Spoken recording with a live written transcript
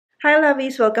Hi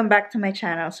lovies, welcome back to my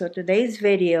channel. So today's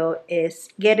video is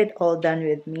get it all done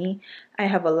with me. I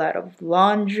have a lot of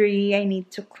laundry I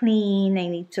need to clean, I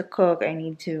need to cook, I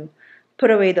need to put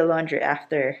away the laundry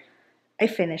after I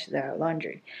finish the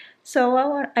laundry.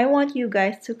 So I want you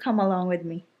guys to come along with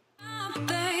me.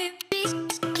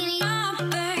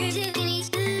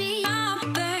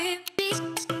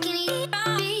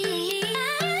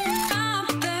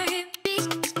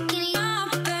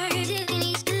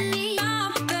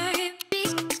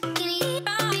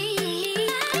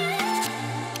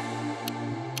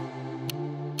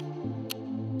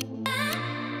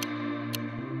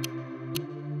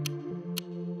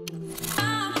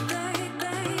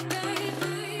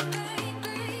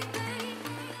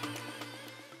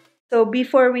 So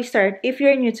before we start, if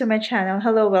you're new to my channel,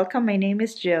 hello, welcome, my name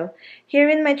is Jill. Here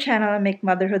in my channel, I make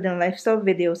motherhood and lifestyle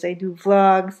videos. I do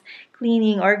vlogs,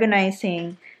 cleaning,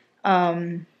 organizing,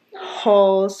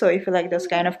 hauls. So if you like those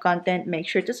kind of content, make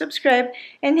sure to subscribe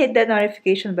and hit that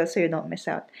notification bell so you don't miss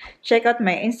out. Check out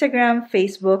my Instagram,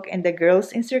 Facebook, and the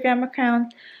girls' Instagram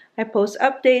account. I post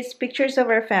updates, pictures of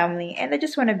our family, and I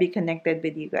just want to be connected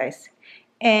with you guys.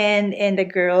 And in the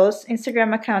girls'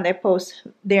 Instagram account, I post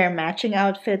their matching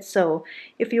outfits. So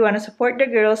if you want to support the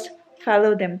girls,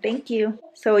 follow them. Thank you.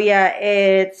 So yeah,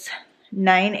 it's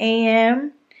 9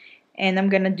 a.m. and I'm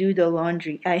gonna do the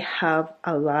laundry. I have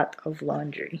a lot of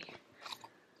laundry.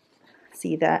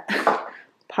 See that?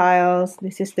 Piles.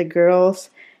 This is the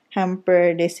girls'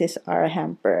 hamper. This is our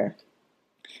hamper.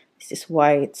 This is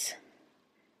white.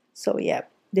 So yeah,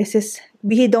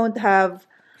 we don't have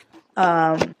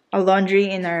a laundry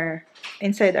in our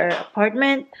inside our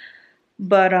apartment,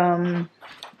 but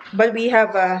we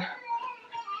have a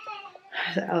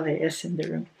Elias in the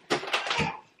room.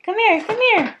 Come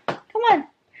here, come on.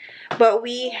 But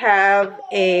we have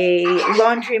a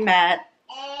laundromat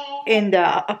in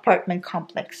the apartment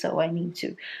complex, so I need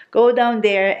to go down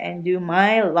there and do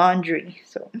my laundry.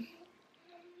 So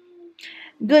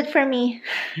good for me.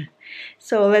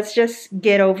 So let's just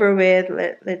get over with.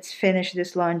 Let's finish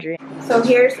this laundry. So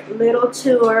here's a little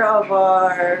tour of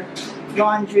our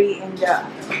laundry in the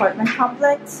apartment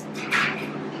complex.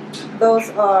 Those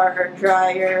are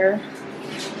dryer.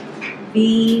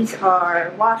 These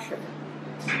are washer.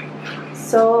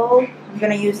 So I'm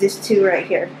gonna use these two right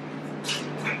here.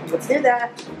 Let's do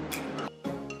that.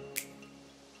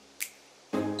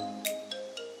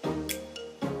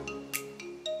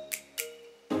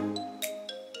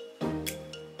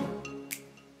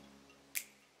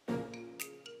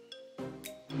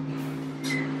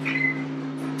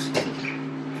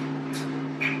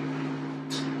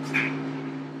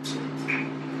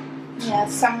 Yeah,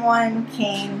 someone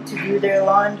came to do their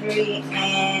laundry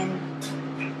and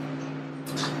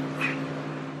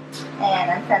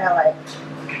I'm kind of like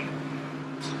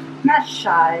not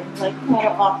shy, like kind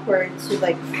of awkward to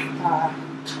like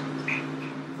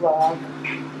vlog.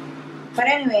 But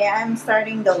anyway, I'm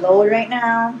starting the load right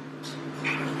now,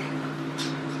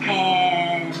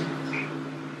 and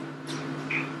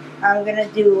I'm gonna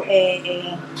do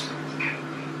a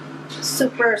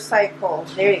super cycle.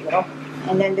 There you go.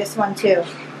 And then this one too.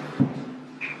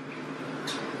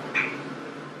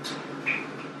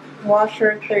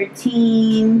 Washer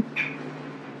 13.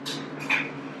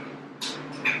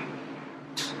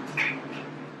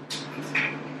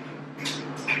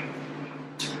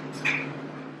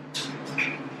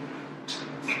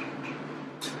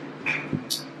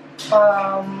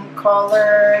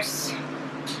 Collars,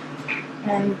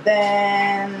 and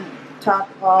then top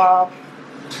off,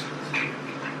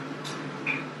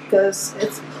 because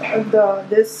it's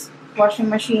this washing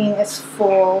machine is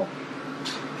full.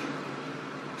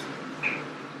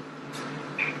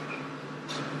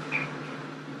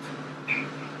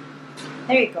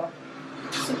 There you go.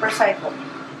 Super cycle.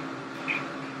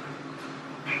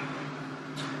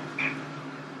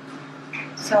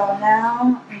 So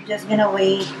now I'm just gonna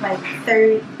wait like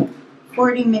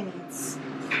 40 minutes.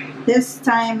 This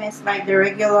time is like the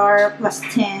regular plus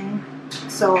 10,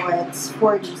 so it's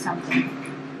 40 something.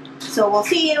 So we'll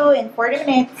see you in 40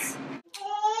 minutes.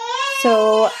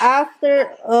 So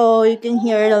after, oh, you can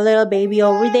hear the little baby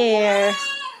over there.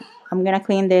 I'm gonna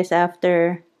clean this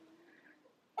after.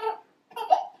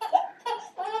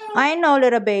 I know,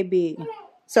 little baby.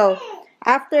 So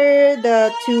after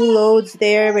the two loads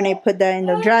there, when I put that in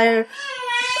the dryer,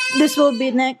 this will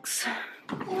be next.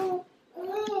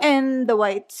 And the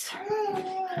whites.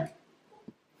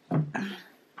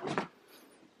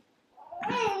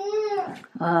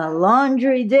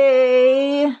 Laundry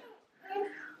day.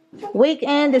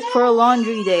 Weekend is for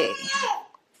laundry day.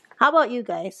 How about you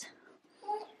guys?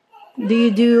 Do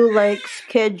you do like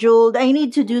scheduled? I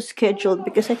need to do scheduled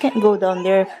because I can't go down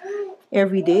there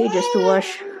every day just to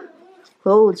wash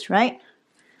clothes, right?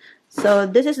 So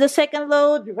this is the second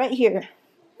load right here.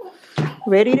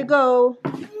 Ready to go.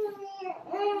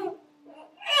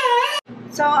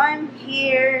 So I'm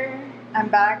here. I'm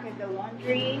back at the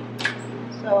laundry.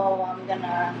 So I'm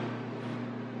gonna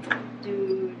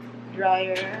do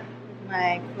dryer with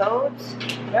my clothes,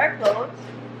 dark clothes.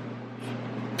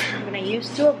 I'm gonna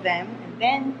use two of them and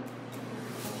then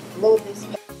load this.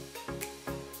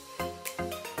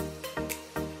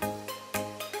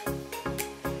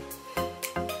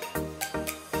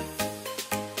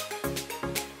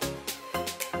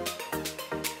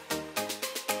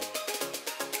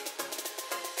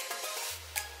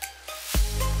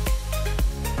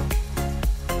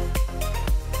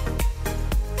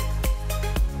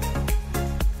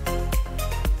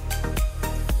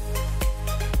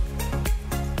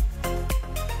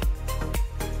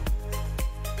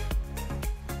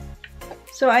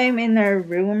 So I'm in our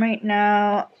room right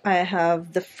now. I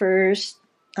have the first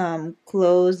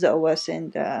clothes that was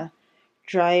in the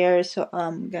dryer, so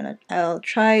I'll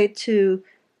try to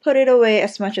put it away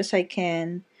as much as I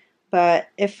can. But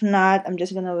if not, I'm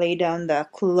just gonna lay down the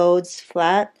clothes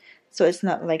flat so it's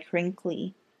not like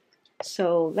wrinkly.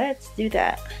 So let's do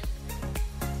that.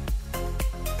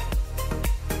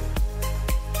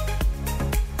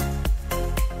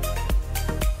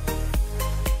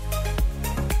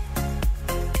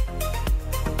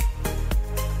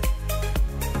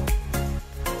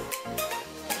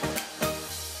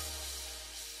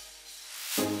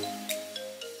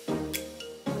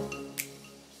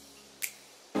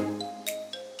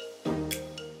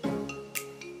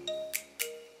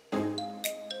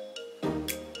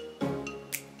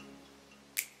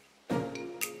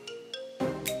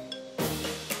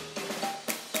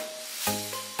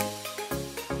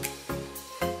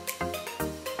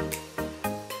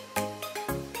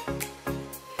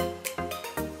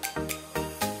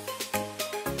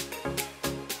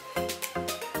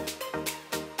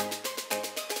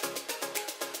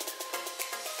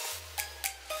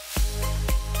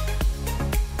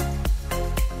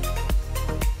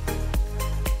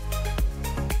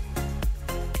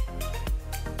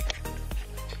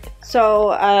 So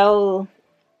I'll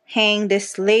hang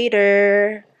this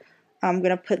later. I'm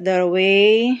gonna put that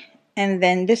away. And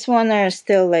then this one are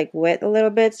still like wet a little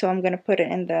bit, so I'm gonna put it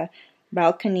in the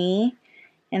balcony.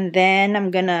 And then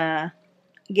I'm gonna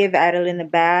give Adeline a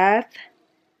bath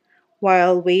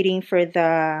while waiting for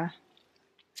the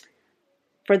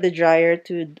dryer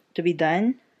to be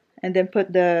done. And then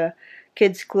put the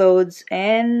kids' clothes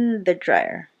in the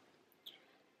dryer.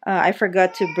 I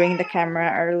forgot to bring the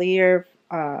camera earlier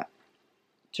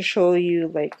to show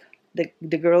you like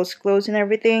the girls' clothes and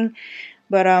everything.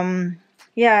 But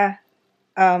yeah,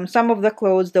 some of the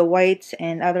clothes, the whites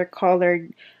and other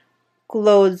colored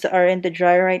clothes are in the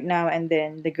dryer right now, and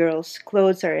then the girls'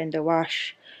 clothes are in the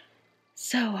wash.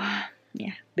 So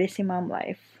yeah, busy mom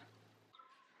life.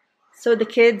 So the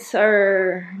kids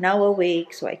are now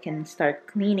awake, so I can start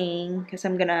cleaning because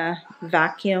I'm gonna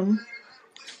vacuum.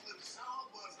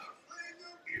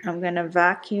 I'm gonna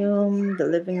vacuum the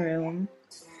living room,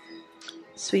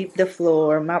 sweep the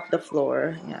floor, mop the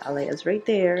floor. Yeah, Alea's right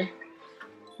there.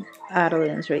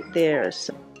 Adeline's right there.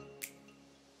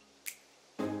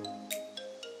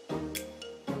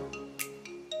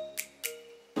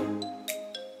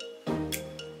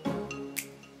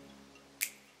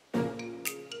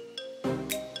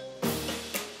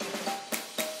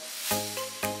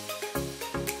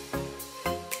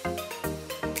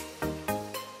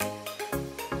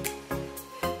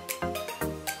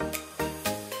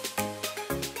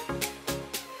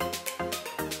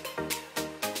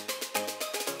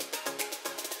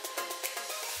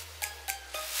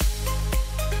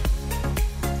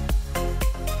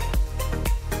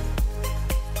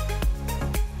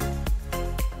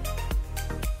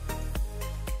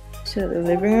 So the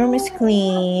living room is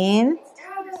clean.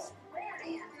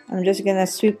 I'm just gonna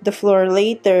sweep the floor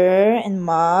later and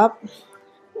mop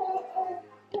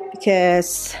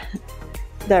because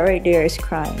that right there is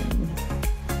crying.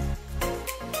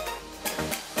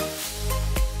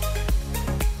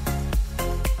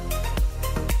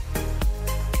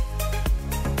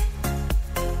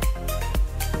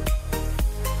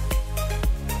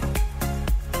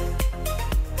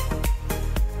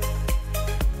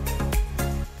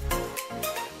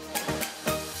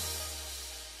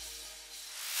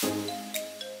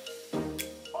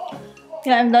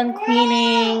 Yeah, I'm done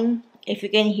cleaning. If you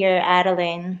can hear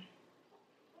Adeline.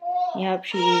 Yep,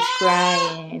 she's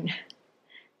crying.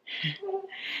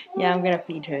 Yeah, I'm gonna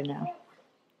feed her now.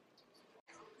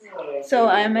 So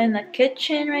I'm in the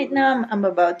kitchen right now. I'm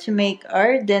about to make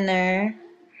our dinner.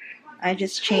 I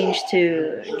just changed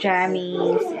to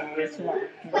jammies and it's been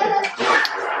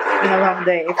a long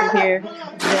day. If you hear them,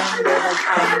 they're like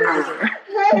playing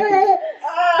over there.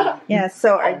 Yeah,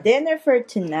 so our dinner for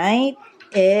tonight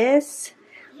is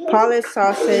polished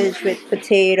sausage with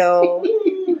potato,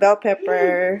 bell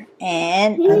pepper,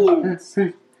 and onions.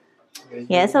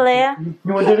 Yes, Alea?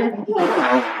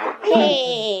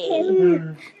 Hey!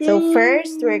 So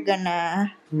first, we're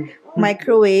gonna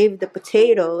microwave the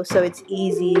potato so it's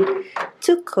easy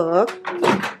to cook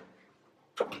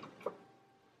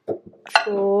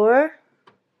for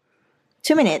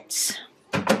 2 minutes.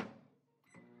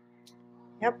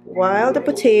 Yep, while the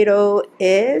potato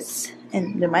is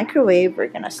in the microwave, we're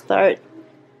gonna start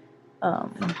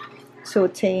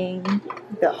sauteing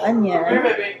the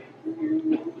onion.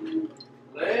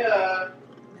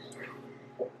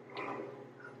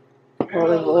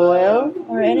 Olive oil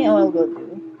or any oil will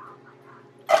do.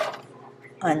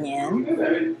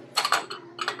 Onion.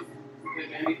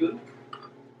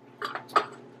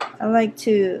 I like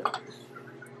to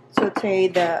saute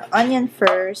the onion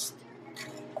first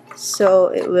so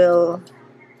it will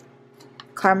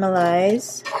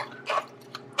caramelize.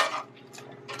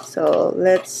 So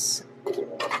let's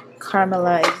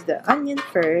caramelize the onion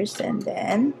first and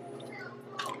then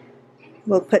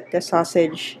we'll put the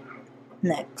sausage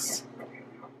next.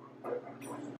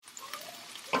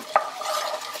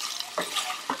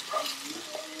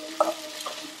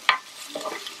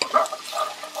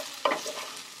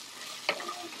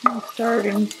 I'm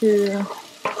starting to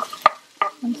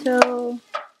until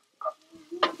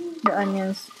the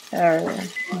onions are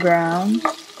brownish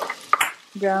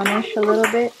a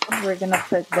little bit. We're gonna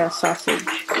put the sausage.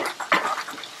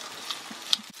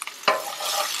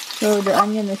 So the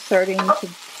onion is starting to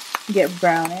get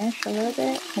brownish a little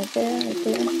bit, right there.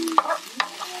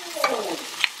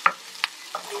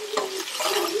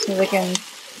 So we can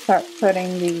start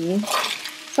putting the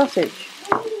sausage.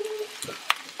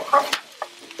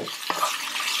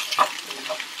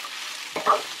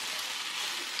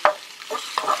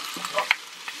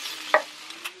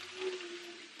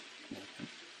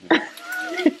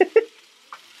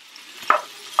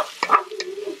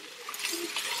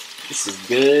 This is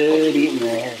good eating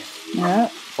right here. Yeah.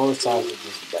 Whole sausage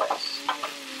is the best.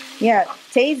 Yeah,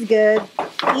 tastes good,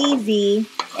 easy,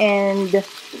 and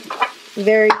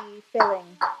very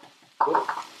filling.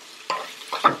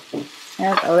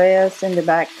 And Alea's in the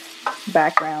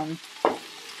background.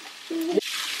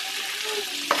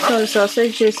 So the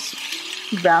sausage is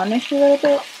brownish a little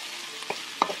bit.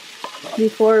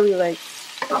 Before we like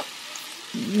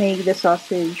make the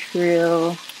sausage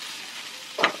real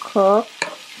cooked,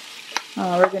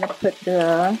 we're gonna put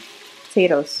the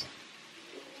potatoes.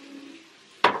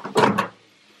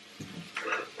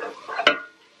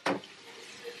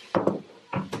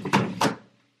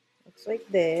 Looks like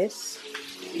this.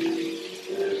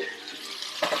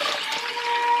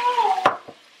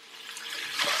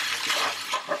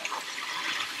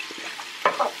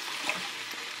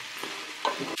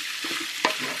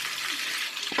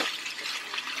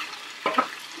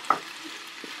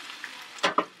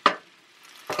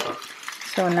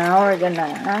 So now we're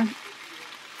gonna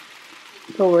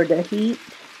lower the heat,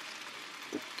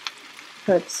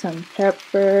 put some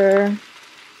pepper,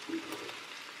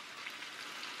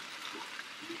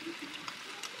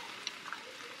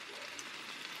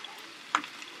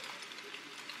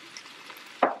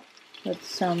 put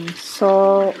some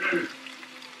salt,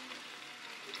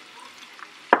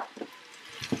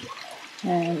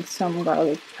 and some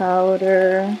garlic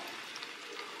powder,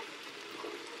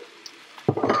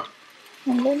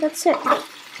 and then that's it.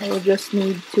 We just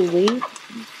need to wait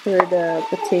for the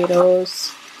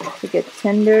potatoes to get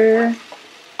tender.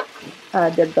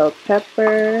 Add the bell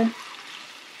pepper.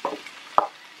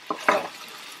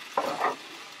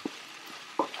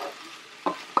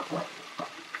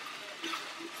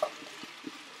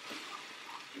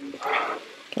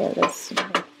 Okay, let's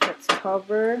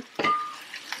cover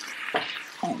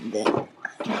and then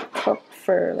cook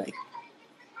for like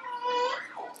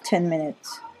 10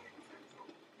 minutes.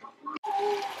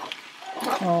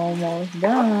 Almost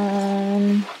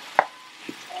done.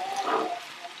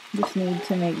 Just need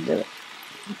to make the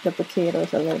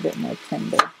potatoes a little bit more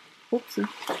tender. Oopsie.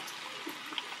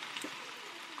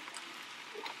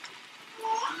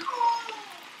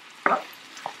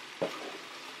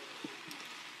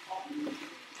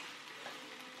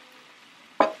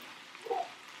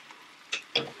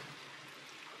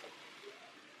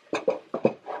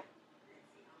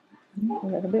 A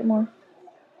little bit more.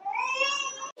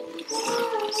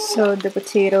 So the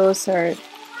potatoes are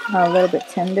a little bit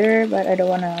tender, but I don't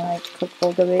want to like cook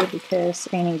all the way because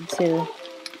I need to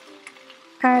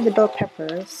add the bell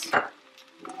peppers.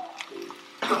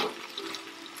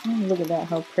 Oh, look at that,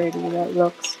 how pretty that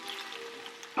looks.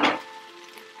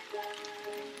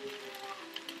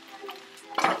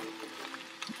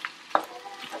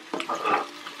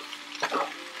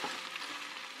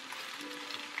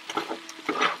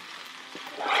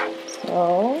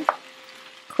 So,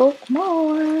 cook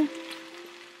more.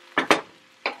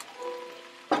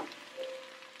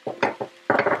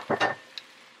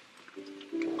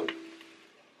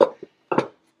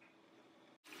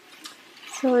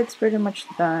 So it's pretty much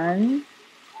done.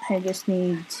 I just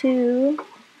need to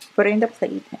put it in the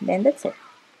plate and then that's it.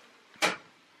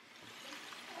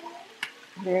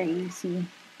 Very easy.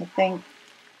 I think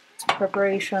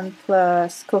preparation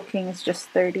plus cooking is just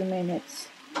 30 minutes.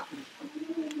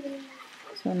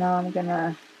 So now I'm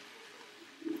gonna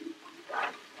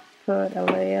put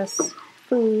Alea's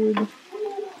food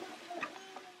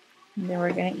and then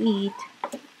we're gonna eat.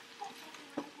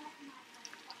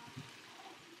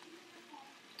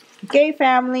 Okay,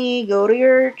 family, go to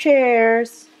your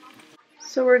chairs.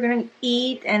 So we're gonna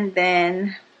eat and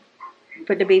then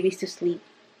put the babies to sleep.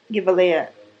 Give Alea.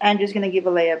 Andrew's gonna give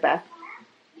Alea a bath.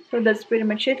 So that's pretty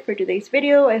much it for today's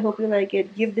video. I hope you like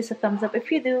it. Give this a thumbs up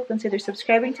if you do. Consider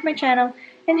subscribing to my channel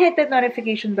and hit that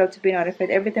notification bell to be notified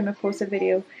every time I post a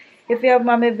video. If you have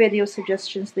mommy video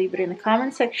suggestions, leave it in the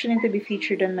comment section and to be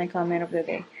featured on my comment of the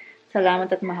day.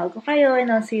 Salamat at mahal ko kayo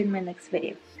and I'll see you in my next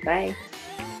video. Bye!